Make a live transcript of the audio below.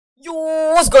Yo,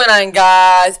 what's going on,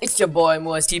 guys? It's your boy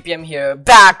TheRealMuazTPM here,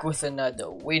 back with another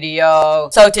video.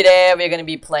 So today we're gonna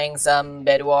be playing some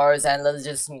Bedwars, and let's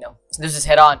just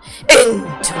head on into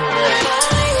it.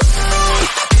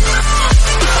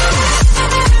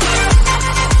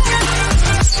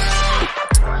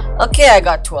 Okay, I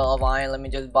got 12 iron. Let me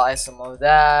just buy some of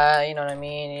that. You know what I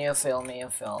mean? You feel me?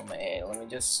 Let me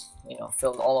just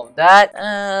fill all of that.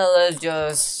 Let's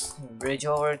just bridge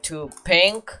over to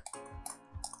pink.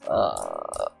 I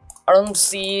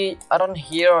don't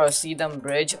hear or see them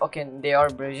bridge. Okay, they are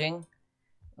bridging.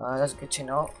 That's good to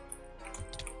know.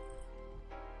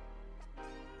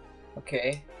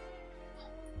 Okay.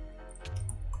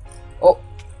 Oh.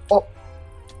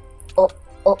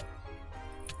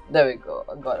 There we go.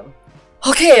 I got him.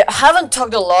 Okay, I haven't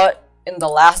talked a lot in the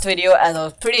last video, and I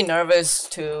was pretty nervous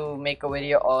to make a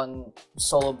video on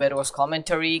solo Bedwars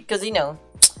commentary, because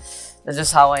that's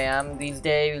just how I am these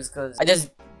days, because I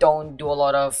just don't do a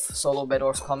lot of solo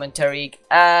Bedwars commentary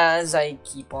as I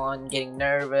keep on getting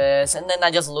nervous, and then I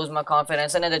just lose my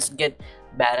confidence, and then I just get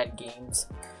bad at games.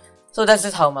 So that's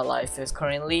just how my life is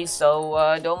currently,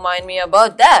 so don't mind me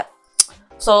about that.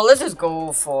 So let's just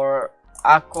go for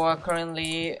Aqua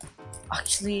currently.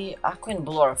 Actually, Aqua and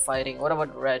Blue are fighting. What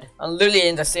about Red? I'm literally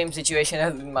in the same situation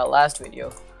as in my last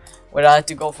video, where I had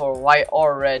to go for White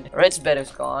or Red. Red's bed is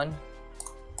gone.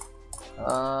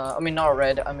 I mean not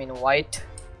Red, I mean White.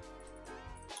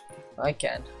 I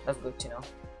can. That's good to know.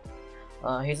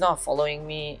 He's not following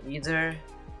me either.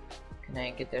 Can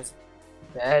I get this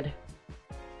bed?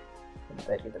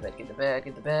 Get the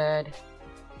bed.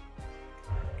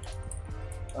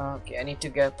 Okay, I need to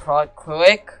get prod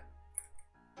quick.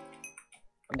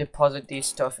 Deposit these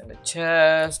stuff in the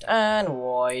chest and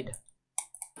void.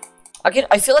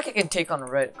 I feel like I can take on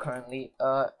Red currently.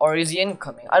 Or is he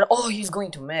incoming? Oh, he's going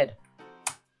to mid.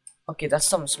 Okay, that's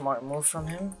some smart move from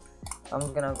him.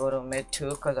 I'm gonna go to mid too,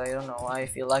 because I don't know why I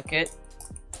feel like it.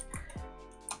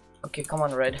 Okay, come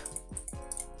on, Red.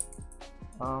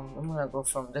 I'm gonna go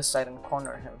from this side and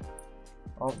corner him.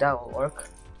 Oh, that will work.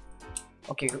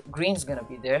 Okay, Green's gonna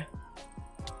be there.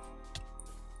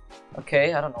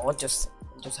 Okay, I don't know what just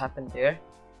happened there.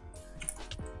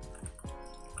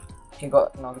 He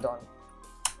got knocked down.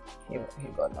 He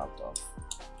got knocked off.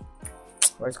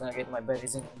 Where's gonna get my bed?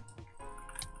 He's in.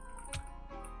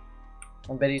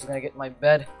 I bet he's gonna get my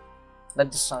bed.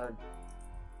 That just sounded.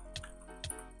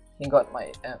 He got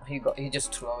my. He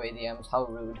just threw away the M's. How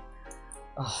rude.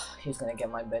 Oh, he's gonna get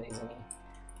my bed, isn't he?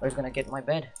 Where's gonna get my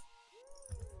bed?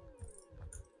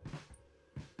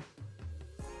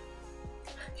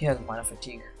 He has mana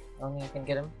fatigue. Only I can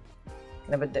get him.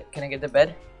 Can I get the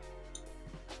bed?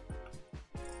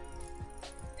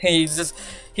 He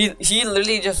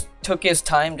literally just took his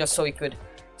time just so he could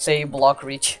say block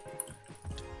reach.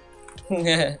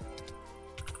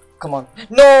 Come on.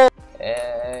 No!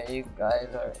 You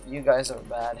guys are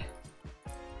bad.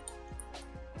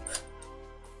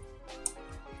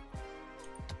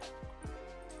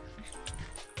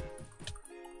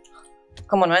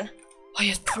 Come on, man. Oh, he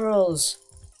has pearls.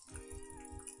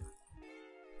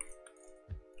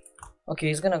 Okay,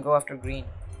 he's gonna go after green.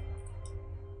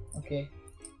 Okay,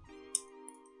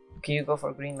 you go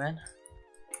for green, man.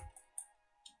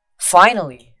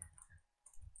 Finally.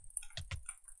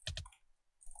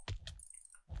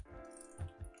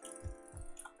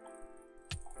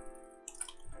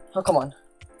 Oh, come on.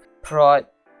 Prod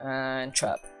and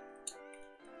trap.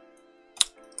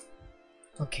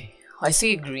 Okay, I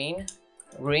see green.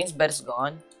 Green's bed is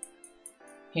gone.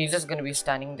 He's just gonna be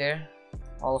standing there,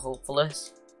 all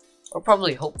hopeless. Or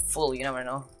probably hopeful, you never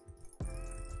know.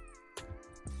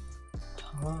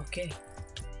 Okay.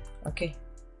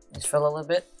 Just fell a little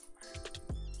bit.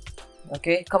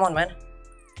 Okay, come on, man.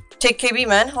 Take KB,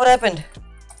 man. What happened?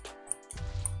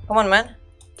 Come on, man.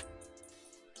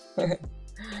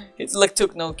 It's like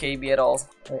took no KB at all.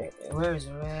 Wait, where is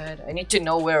Red? I need to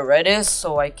know where Red is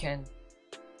so I can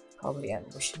probably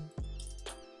ambush him.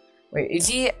 Wait, is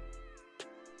he?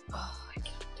 Oh, I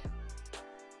can't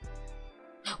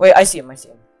tell. Wait, I see him.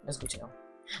 That's good to know.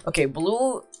 Okay,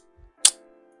 Blue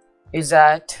is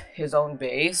at his own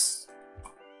base.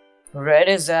 Red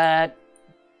is at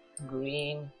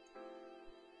green.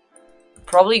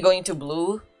 Probably going to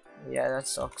blue. Yeah, that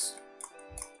sucks.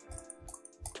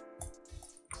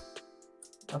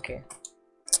 Okay.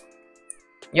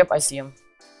 Yep, I see him.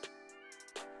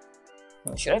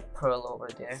 Should I pearl over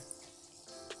there?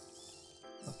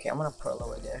 Okay, I'm gonna pearl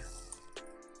over there.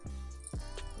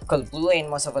 Because blue ain't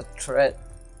much of a threat.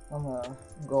 I'm gonna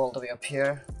go all the way up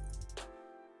here.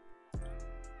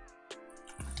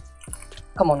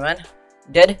 Come on, man.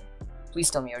 Dead?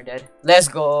 Please tell me you're dead. Let's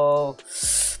go.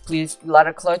 Please,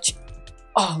 ladder clutch.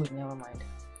 Oh, never mind.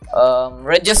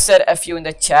 Red just said F you in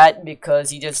the chat because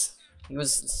he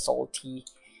was salty.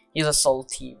 He's a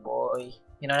salty boy.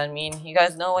 You know what I mean? You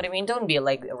guys know what I mean? Don't be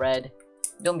like Red.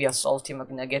 Don't be a salty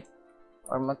McNugget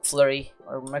or McFlurry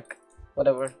or Mc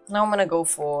whatever. Now I'm gonna go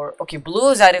for, okay,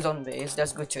 blue is at his own base.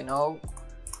 That's good to know.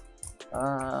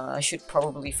 I should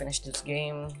probably finish this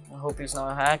game. I hope he's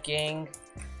not hacking.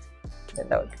 Then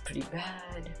that would be pretty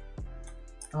bad.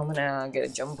 I'm gonna get a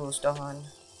jump boost on.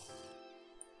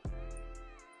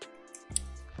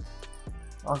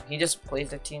 Oh, he just plays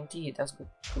the TNT. That's good,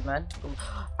 good man. Good.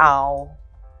 Ow.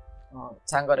 Oh,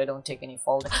 thank God I don't take any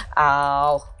fall.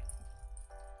 Ow.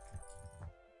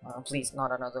 Please,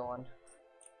 not another one.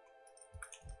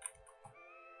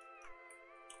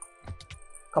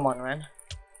 Come on, man.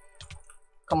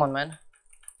 Come on, man.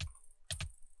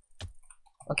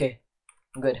 Okay,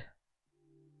 good.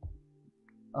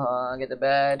 Get the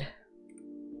bed.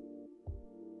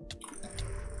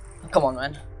 Come on,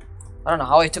 man. I don't know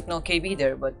how I took no KB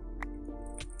there, but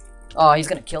oh, he's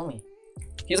gonna kill me.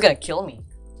 He's gonna kill me.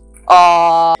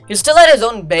 He's still at his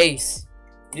own base.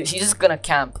 He's just gonna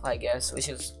camp, I guess, which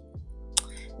is.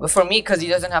 But for me, because he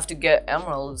doesn't have to get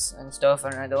emeralds and stuff,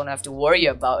 and I don't have to worry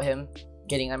about him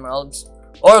getting emeralds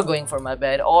or going for my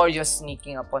bed or just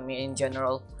sneaking up on me in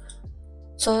general.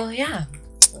 So yeah,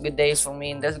 good days for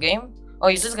me in this game. Oh,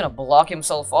 he's just gonna block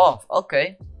himself off.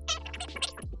 Okay.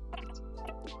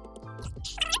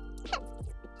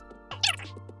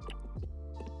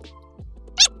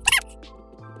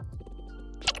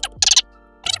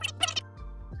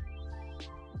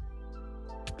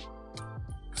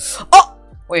 Oh!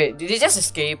 Wait, did he just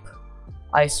escape?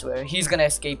 I swear, he's gonna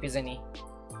escape, isn't he?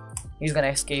 He's gonna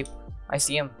escape. I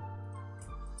see him.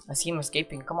 I see him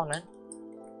escaping. Come on, man.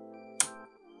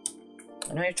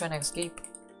 I know you're trying to escape.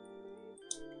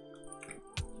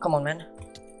 Come on, man.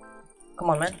 Come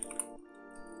on, man.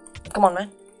 Come on, man.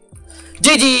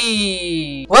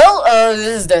 GG! Well,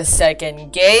 this is the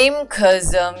second game,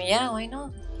 cause, yeah, why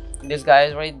not? This guy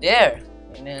is right there.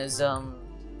 And this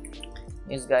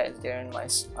guy is there in my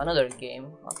another game.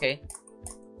 Okay.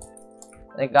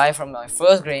 The guy from my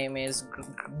first game is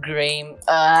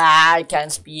I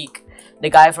can't speak.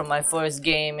 The guy from my first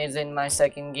game is in my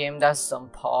second game. That's some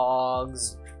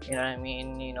pogs. You know what I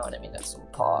mean? You know what I mean? That's some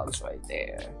pogs right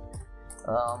there.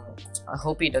 I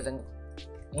hope he doesn't,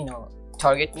 you know,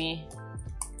 target me,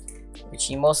 which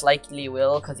he most likely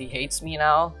will, because he hates me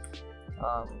now.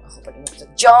 I hope I can get the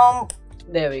jump.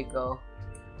 There we go.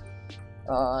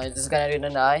 Is this gonna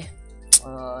die?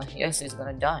 Yes, he's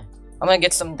gonna die. I'm gonna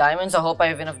get some diamonds. I hope I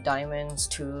have enough diamonds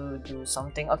to do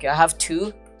something. Okay, I have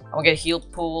 2. I'm gonna get heal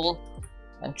pool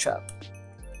and trap.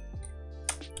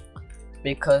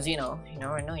 Because, you know,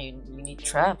 right now you need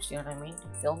traps, you know what I mean?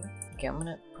 You feel me? Okay, I'm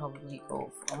gonna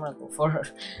go for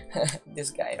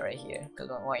this guy right here, because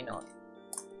why not?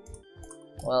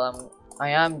 Well, I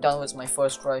am done with my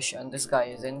first rush and this guy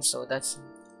is in, so that's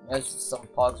some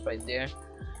pogs right there.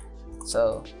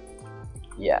 So,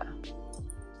 yeah.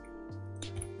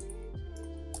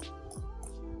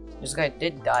 This guy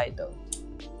did die though.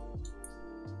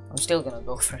 I'm still gonna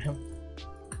go for him.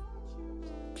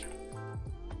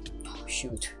 Oh,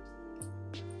 shoot.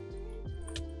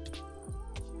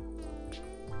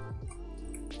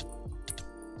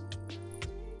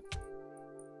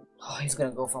 Oh, he's gonna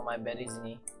go for my bed, isn't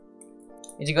he?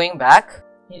 Is he going back?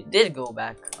 He did go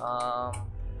back.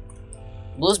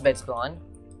 Blue's bed's gone.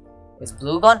 Is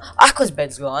blue gone? Aqua's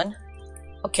bed's gone.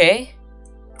 Okay.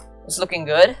 It's looking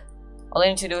good. All I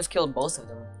need to do is kill both of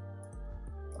them.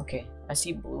 Okay, I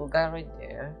see blue guy right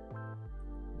there.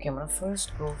 Okay, I'm gonna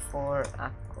first go for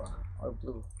aqua or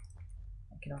blue.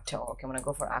 I cannot tell. Okay, I'm gonna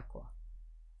go for aqua.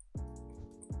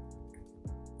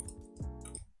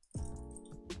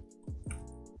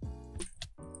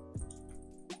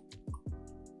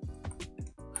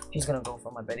 He's gonna go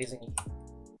for my bed, isn't he?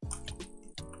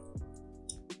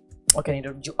 Okay,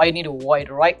 I need a white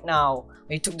right now.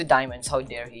 He took the diamonds. How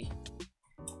dare he?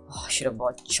 Oh, I should have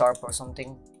bought sharp or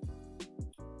something.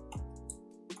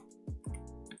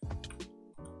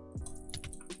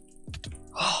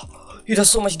 He does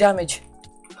so much damage.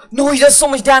 No, he does so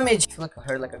much damage. I feel like I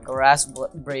heard like a grass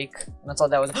break, and I thought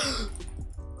that was.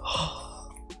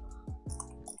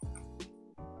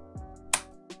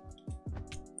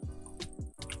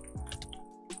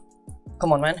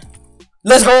 Come on, man.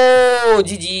 Let's go!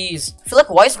 GG's. I feel like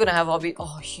White's gonna have obby.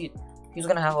 Oh shit. He's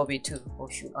gonna have obby too. Oh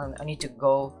shoot. I need to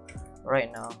go right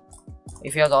now.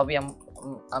 If he has obby, I'm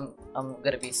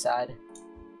gonna be sad.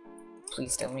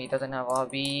 Please tell me he doesn't have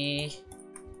obby.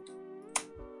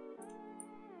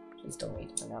 Please tell me he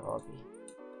doesn't have obby.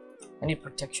 I need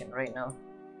protection right now.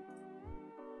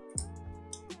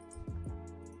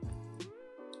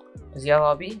 Does he have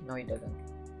hobby? No, he doesn't.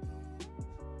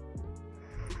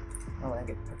 I wanna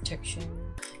get protection.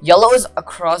 Yellow is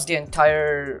across the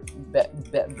entire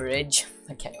bridge.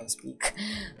 I can't even speak.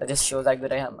 That just shows how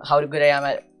good I am. How good I am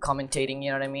at commentating.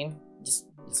 You know what I mean? Just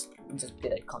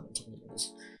good at commentating.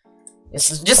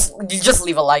 Just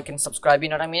leave a like and subscribe. You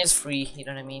know what I mean? It's free. You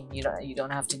know what I mean? You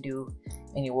don't have to do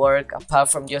any work apart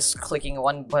from just clicking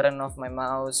one button of my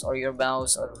mouse or your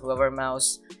mouse or whoever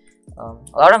mouse. A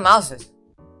lot of mouses.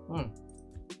 No,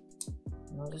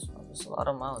 there's a lot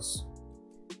of mouse.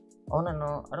 Oh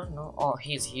no, I don't know. Oh,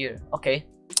 he's here. Okay,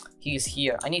 he's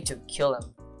here. I need to kill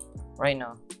him right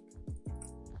now.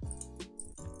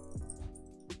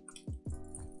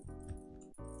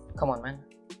 Come on, man.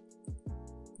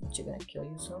 Aren't you gonna kill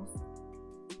yourself?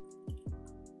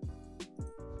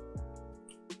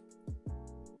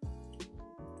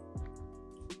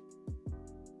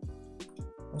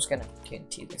 I'm just gonna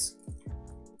guarantee this.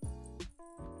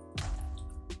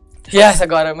 Yes, I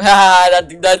got him.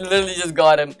 that literally just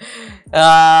got him.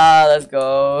 Let's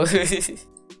go.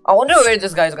 I wonder where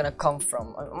this guy is gonna come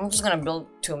from. I'm just gonna build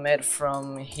 2 mid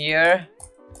from here,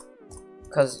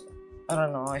 cause I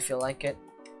don't know. I feel like it.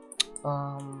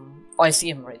 Oh, I see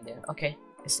him right there. Okay,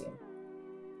 I see him.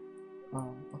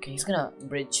 Okay, he's gonna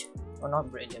bridge, or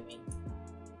not bridge. I mean,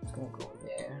 he's gonna go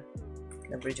there.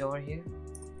 Gonna bridge over here.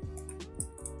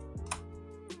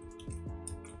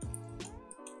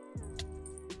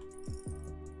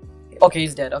 Okay,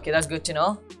 he's dead. Okay, that's good to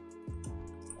know.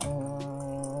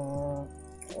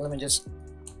 Let me just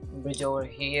bridge over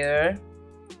here.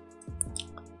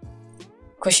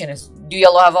 Question is, do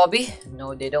yellow have hobby?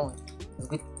 No, they don't.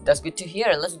 That's good to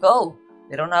hear. Let's go.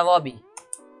 They don't have hobby.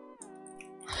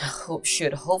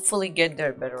 Should hopefully get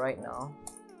there better right now.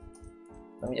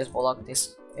 Let me just block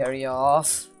this area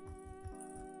off.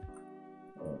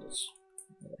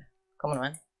 Come on,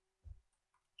 man.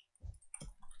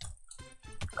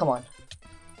 Come on.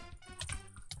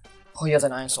 Oh, he has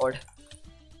an iron sword.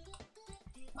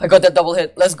 I got that double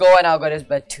hit. Let's go, and I got his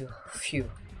bed too. Phew.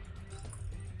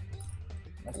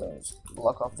 Let's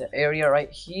block off the area right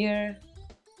here.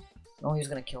 No, he's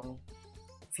gonna kill me.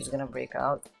 If he's gonna break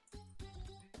out.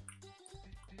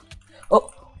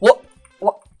 Oh, what?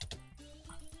 What?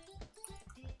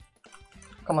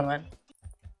 Come on, man.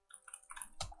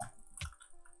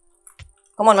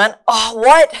 Come on, man. Oh,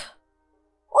 what?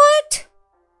 What?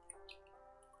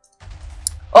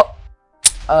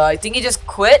 Oh, I think he just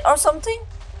quit or something.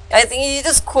 I think he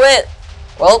just quit.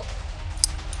 Well,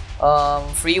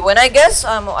 free win, I guess.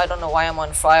 I don't know why I'm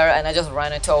on fire and I just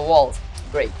ran into a wall.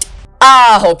 Great.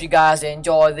 I hope you guys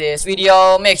enjoyed this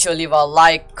video. Make sure to leave a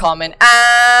like, comment,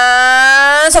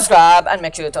 and subscribe, and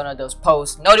make sure to turn on those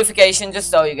post notifications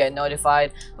just so you get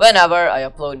notified whenever I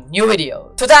upload new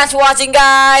videos. So thanks for watching,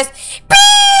 guys. Peace!